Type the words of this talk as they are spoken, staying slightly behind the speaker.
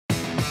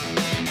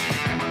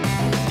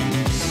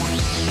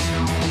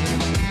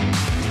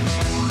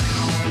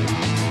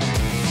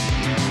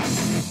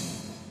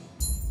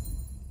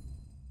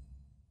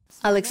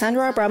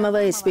Alexandra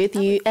Abramova is with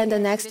you, and the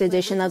next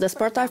edition of the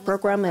SportLife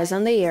program is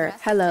on the air.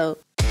 Hello.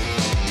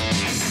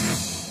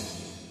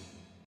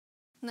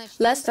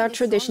 Let's start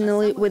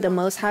traditionally with the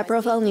most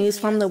high-profile news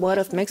from the world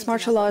of mixed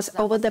martial arts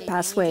over the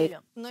past week.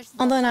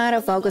 On the night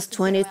of August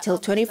 20th till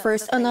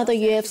 21st, another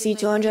UFC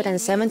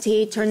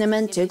 278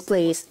 tournament took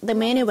place, the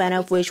main event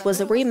of which was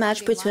a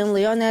rematch between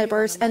Leon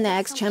Edwards and the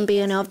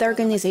ex-champion of the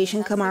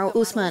organization Kamaru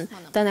Usman.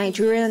 The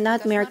Nigerian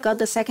nightmare got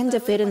the second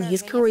defeat in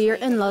his career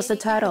and lost the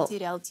title.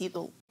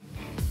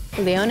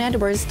 Leon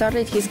Edwards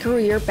started his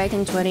career back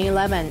in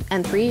 2011,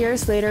 and 3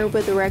 years later,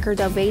 with a record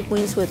of 8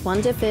 wins with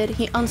 1 defeat,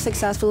 he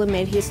unsuccessfully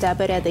made his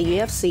debut at the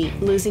UFC,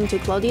 losing to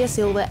Claudio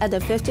Silva at the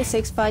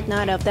 56th fight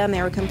night of the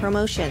American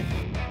promotion.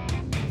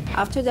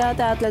 After that,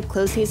 the athlete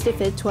closed his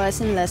defeat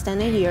twice in less than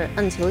a year,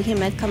 until he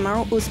met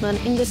Kamaru Usman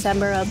in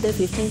December of the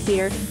 15th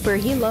year, where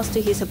he lost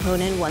to his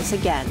opponent once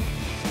again.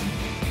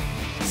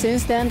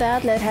 Since then, the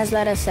athlete has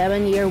led a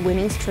 7-year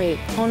winning streak.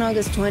 On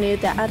August 20th,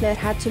 the athlete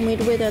had to meet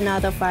with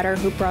another fighter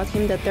who brought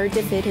him the 3rd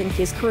defeat in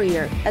his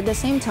career. At the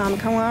same time,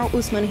 Kamaru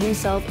Usman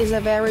himself is a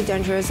very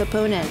dangerous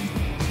opponent.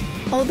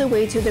 All the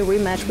way to the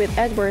rematch with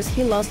Edwards,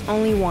 he lost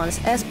only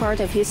once, as part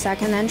of his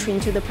second entry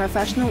into the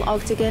professional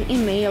octagon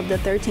in May of the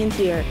 13th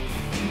year.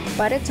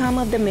 By the time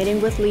of the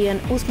meeting with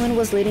Leon, Usman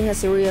was leading a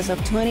series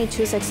of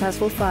 22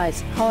 successful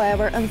fights.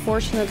 However,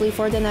 unfortunately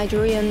for the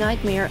Nigerian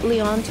nightmare,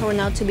 Leon turned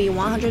out to be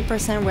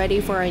 100%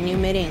 ready for a new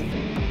meeting.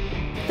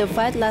 The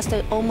fight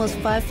lasted almost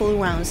 5 full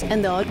rounds,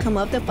 and the outcome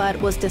of the fight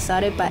was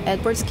decided by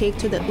Edwards' kick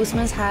to the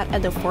Usman's head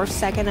at the 4th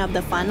second of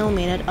the final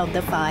minute of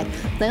the fight.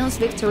 Leon's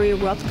victory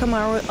robbed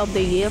Kamaru of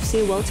the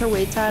UFC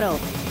welterweight title.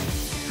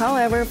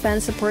 However,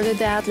 fans supported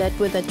the athlete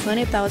with a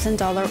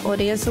 $20,000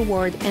 audience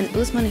award, and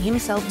Usman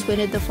himself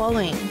tweeted the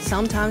following: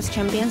 "Sometimes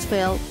champions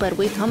fail, but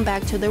we come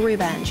back to the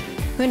revenge."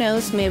 Who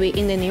knows, maybe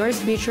in the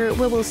nearest future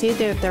we will see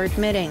their 3rd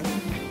meeting.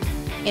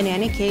 In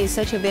any case,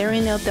 such a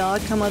variant of the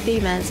outcome of the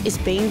events is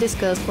being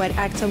discussed quite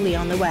actively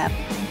on the web.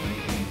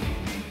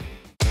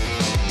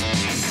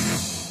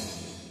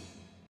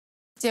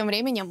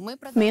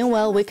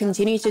 Meanwhile, we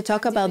continue to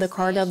talk about the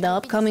card of the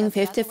upcoming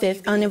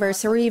 55th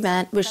anniversary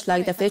event, which,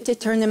 like the 50th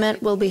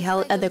tournament, will be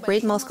held at the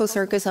Great Moscow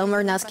Circus on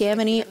Vernadsky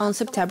Avenue on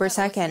September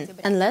 2nd.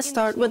 And let's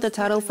start with the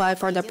title fight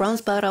for the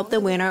bronze belt of the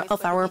winner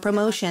of our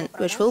promotion,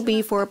 which will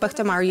be for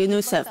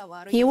Yunusov.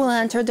 He will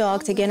enter the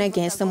octagon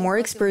against a more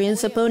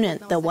experienced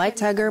opponent, the White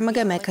Tiger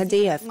Magomed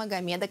Kadiev.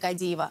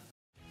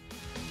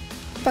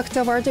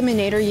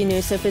 Dominator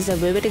Yunusov is a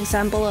vivid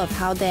example of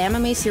how the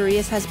MMA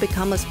series has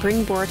become a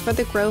springboard for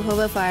the growth of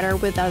a fighter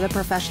without a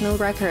professional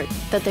record.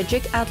 The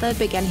Tajik athlete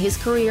began his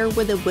career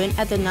with a win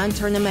at the 9th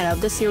tournament of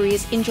the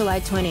series in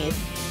July 20th.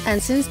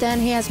 And since then,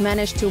 he has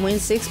managed to win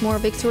 6 more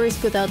victories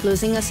without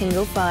losing a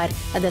single fight.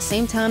 At the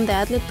same time, the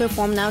athlete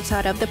performed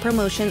outside of the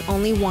promotion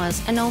only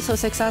once, and also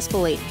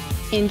successfully.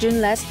 In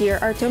June last year,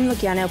 Artem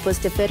Lukyanov was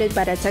defeated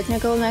by a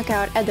technical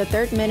knockout at the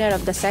 3rd minute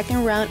of the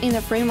 2nd round in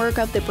the framework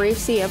of the Brave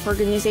CF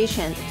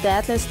organization. The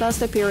athlete's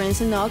last appearance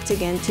in the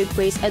octagon took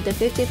place at the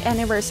 50th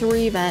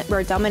anniversary event,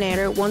 where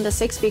Dominator won the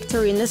 6th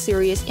victory in the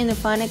series in a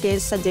fight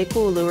against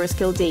Sadiku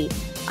Uluruskildi.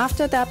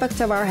 After that,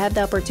 Bakhtavar had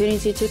the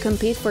opportunity to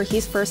compete for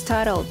his first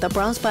title, the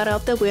bronze belt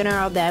of the winner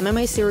of the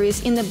MMA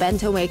series in the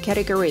bantamweight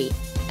category.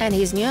 And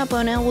his new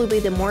opponent will be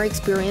the more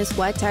experienced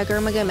White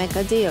Tiger Magomed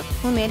Kadiev,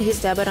 who made his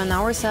debut on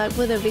our side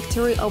with a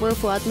victory over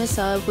Fuad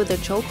Musaev with a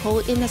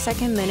chokehold in the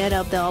 2nd minute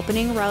of the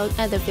opening round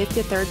at the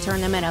 53rd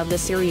tournament of the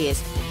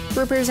series.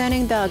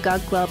 Representing the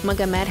Agag club,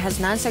 Magomed has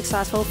 9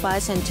 successful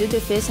fights and 2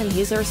 defeats in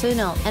his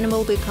arsenal, and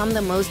will become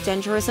the most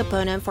dangerous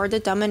opponent for the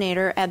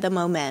Dominator at the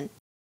moment.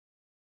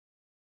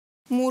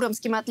 Murom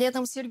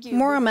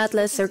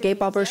athletes Sergei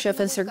Bobryshev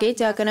and Sergei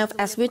Dyakonov,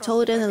 as we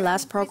told in the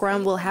last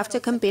program, will have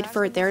to compete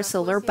for their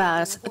silver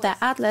belts. The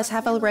athletes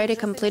have already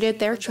completed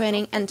their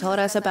training and told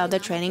us about the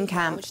training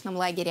camp.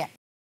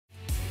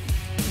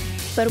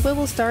 But we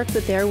will start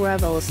with their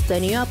rivals.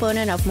 The new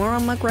opponent of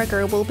Murom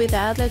McGregor will be the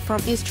athlete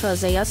from Istra,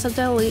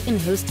 Sadaily, in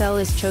whose style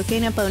is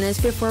choking opponents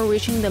before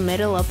reaching the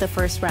middle of the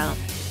 1st round.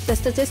 The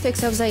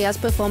statistics of Zaya's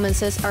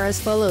performances are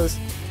as follows.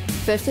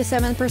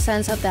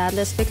 57% of the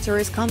athlete's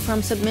victories come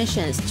from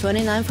submissions,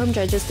 29 from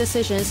judges'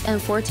 decisions, and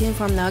 14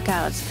 from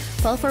knockouts.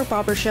 While for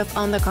Bobryshev,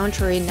 on the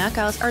contrary,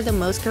 knockouts are the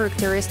most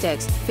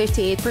characteristics,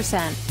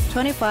 58%,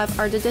 25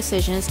 are the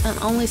decisions, and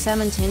only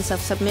 17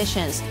 of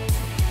submissions.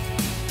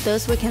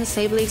 Thus, we can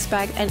safely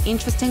expect an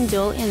interesting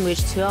duel in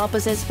which 2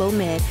 opposites will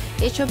meet.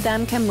 Each of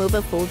them can move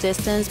a full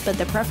distance, but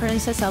the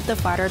preferences of the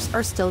fighters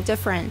are still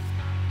different.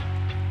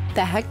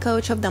 The head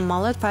coach of the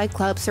Mullet Fight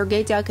Club,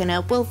 Sergei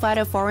Dyakonov, will fight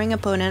a foreign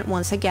opponent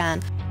once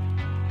again.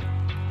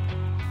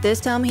 This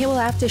time, he will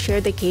have to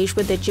share the cage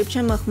with the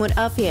Egyptian Mahmoud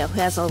Afia, who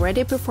has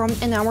already performed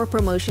in our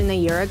promotion a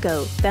year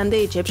ago. Then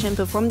the Egyptian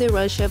performed the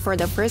Russia for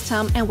the first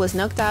time and was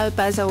knocked out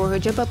by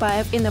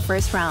Gadzhibabayev in the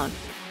 1st round.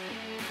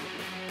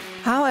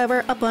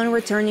 However, upon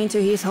returning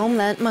to his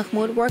homeland,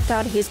 Mahmoud worked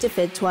out his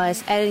defeat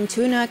twice, adding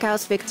 2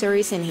 knockouts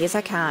victories in his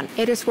account.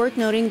 It is worth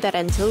noting that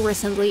until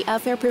recently,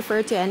 Afia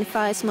preferred to end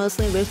fights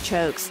mostly with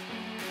chokes.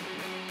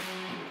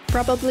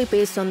 Probably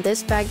based on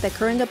this fact, the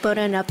current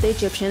opponent of the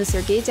Egyptian,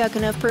 Sergei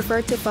Dyakonov,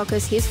 preferred to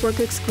focus his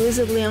work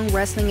exclusively on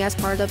wrestling as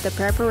part of the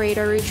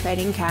preparatory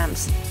training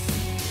camps.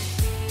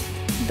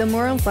 The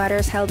Moron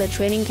fighters held a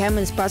training camp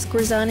in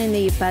Spaskurzan in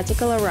the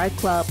Ipatical Erak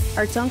club.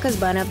 Arton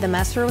Kazbanov, the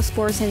master of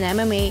sports in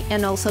MMA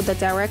and also the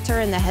director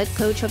and the head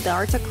coach of the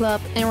Arta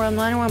club, and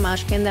Roman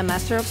Romashkin, the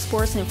master of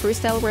sports in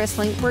freestyle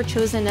wrestling, were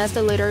chosen as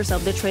the leaders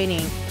of the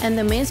training. And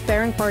the main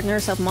sparring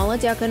partners of Mola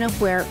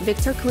Dyakonov were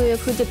Viktor Kluyov,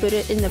 who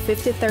debuted in the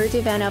 53rd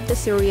event of the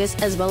series,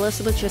 as well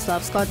as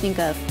Vyacheslav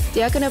Skotnikov.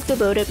 Dyakonov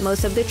devoted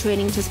most of the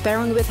training to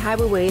sparring with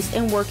heavyweights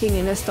and working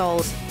in the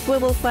stalls. We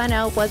will find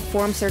out what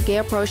form Sergei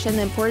approached an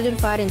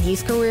important fight in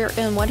his career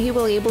and what he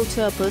will be able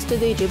to oppose to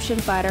the Egyptian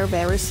fighter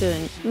very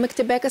soon.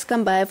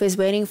 Oskonbaev is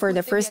waiting for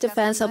the first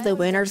defense of the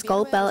winner's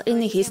gold belt in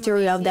the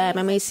history of the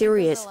MMA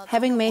series.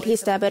 Having made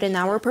his debut in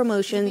our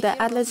promotion,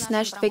 the athlete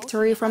snatched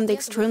victory from the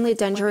extremely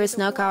dangerous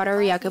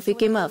knockouter Yakov.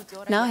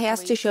 Now he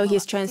has to show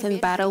his strength in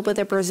battle with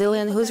a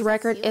Brazilian whose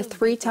record is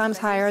 3 times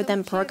higher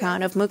than pro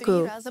count of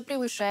Muku.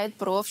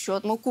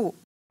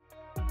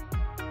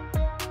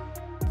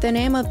 The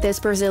name of this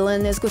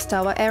Brazilian is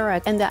Gustavo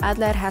Erak, and the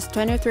athlete has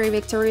 23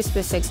 victories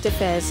with 6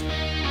 defeats.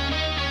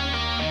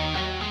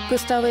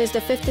 Gustavo is the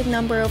 15th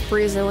number of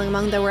Brazil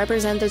among the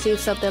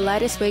representatives of the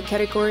lightest weight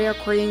category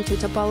according to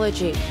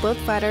topology. Both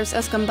fighters,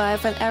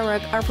 Oskonbaev and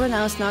Erak, are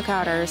pronounced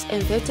knockouters.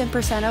 In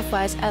 15% of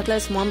fights,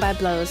 athletes won by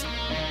blows.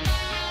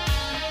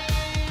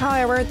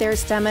 However, their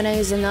stamina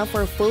is enough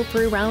for full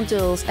 3-round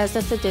duels, as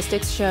the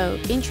statistics show.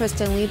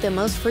 Interestingly, the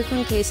most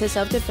frequent cases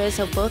of defeats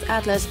of both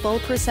athletes fall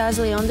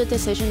precisely on the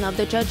decision of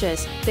the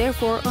judges.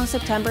 Therefore, on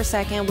September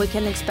 2nd, we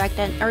can expect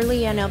an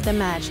early end of the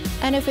match.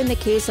 And if in the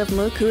case of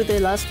Muku, the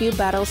last few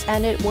battles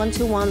ended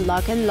 1-1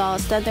 lock and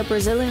loss, then the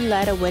Brazilian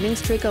led a winning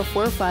streak of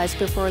 4 fights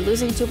before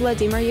losing to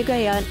Vladimir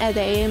Yugayan at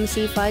the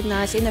AMC Fight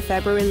Nights in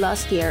February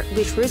last year,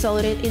 which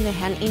resulted in a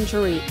hand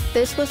injury.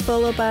 This was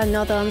followed by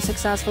another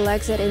unsuccessful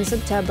exit in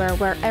September,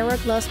 where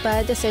Erak lost by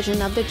a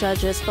decision of the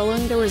judges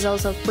following the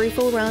results of 3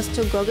 full rounds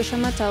to Gogasha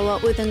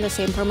Matawa within the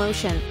same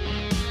promotion.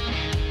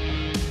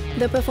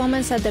 The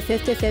performance at the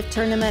 55th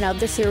tournament of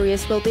the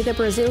series will be the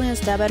Brazilians'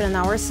 debut on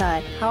our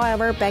side.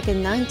 However, back in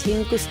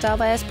 2019,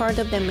 Gustavo, as part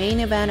of the main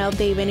event of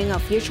the evening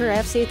of Future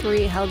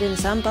FC3 held in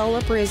São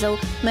Paulo, Brazil,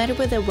 met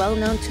with the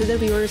well-known to the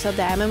viewers of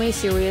the MMA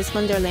series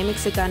Wanderlei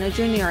Mexicano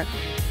Jr.,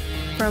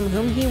 from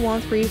whom he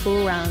won 3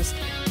 full rounds.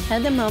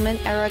 At the moment,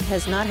 Erak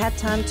has not had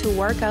time to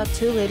work out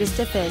 2 latest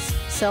defeats,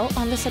 so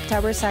on the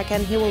September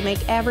 2nd he will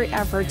make every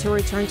effort to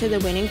return to the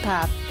winning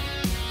path.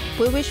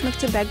 We wish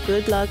Mekhtibek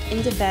good luck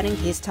in defending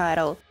his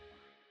title.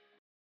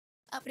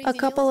 A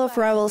couple of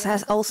rivals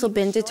has also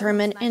been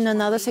determined in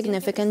another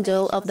significant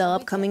duel of the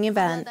upcoming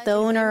event. The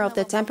owner of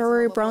the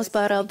temporary bronze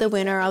belt of the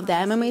winner of the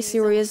MMA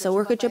Series,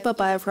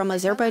 Gadzhibabayev from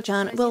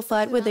Azerbaijan, will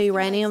fight with the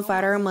Iranian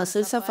fighter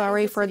Masoud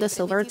Safari for the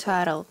silver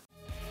title.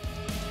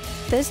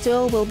 This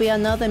duel will be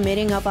another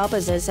meeting of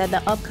opposites at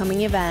the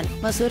upcoming event.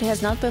 Masoud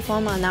has not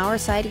performed on our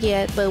side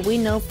yet, but we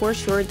know for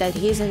sure that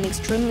he is an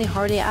extremely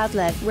hardy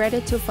athlete, ready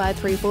to fight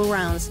 3 full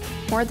rounds.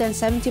 More than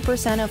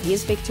 70% of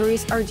his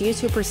victories are due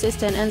to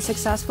persistent and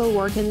successful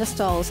work in the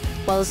stalls,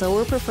 while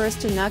Zour prefers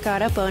to knock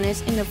out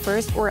opponents in the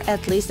first or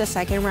at least the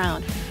second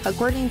round.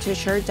 According to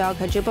Sherdog,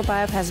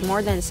 Gadzhibabayev has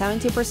more than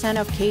 70%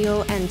 of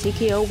KO and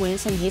TKO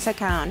wins in his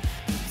account.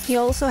 He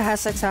also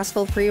has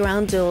successful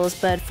 3-round duels,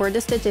 but for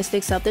the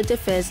statistics of the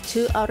defeats,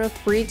 2 out of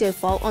 3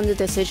 default on the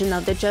decision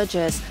of the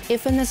judges.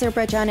 If an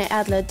Azerbaijani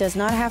athlete does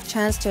not have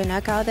chance to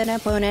knock out an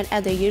opponent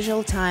at the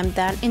usual time,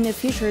 then in the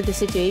future the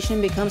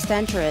situation becomes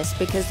dangerous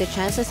because the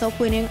chances of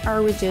winning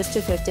are reduced to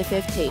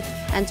 50-50.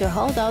 And to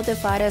hold out the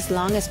fight as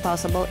long as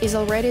possible is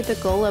already the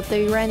goal of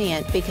the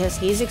Iranian because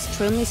he is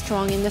extremely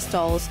strong in the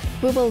stalls.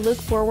 We will look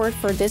forward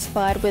for this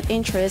fight with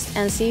interest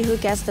and see who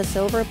gets the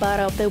silver belt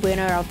of the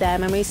winner of the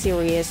MMA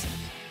series.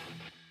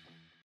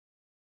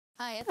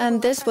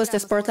 And this was the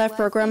SportLife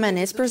program and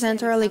its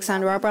presenter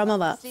Alexandra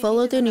Abramova.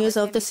 Follow the news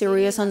of the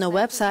series on the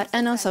website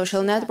and on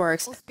social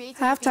networks.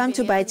 Have time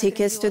to buy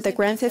tickets to the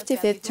Grand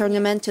 55th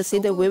tournament to see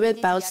the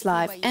vivid bouts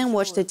live and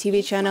watch the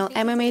TV channel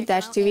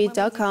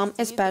MMA-TV.com,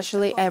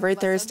 especially every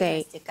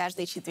Thursday.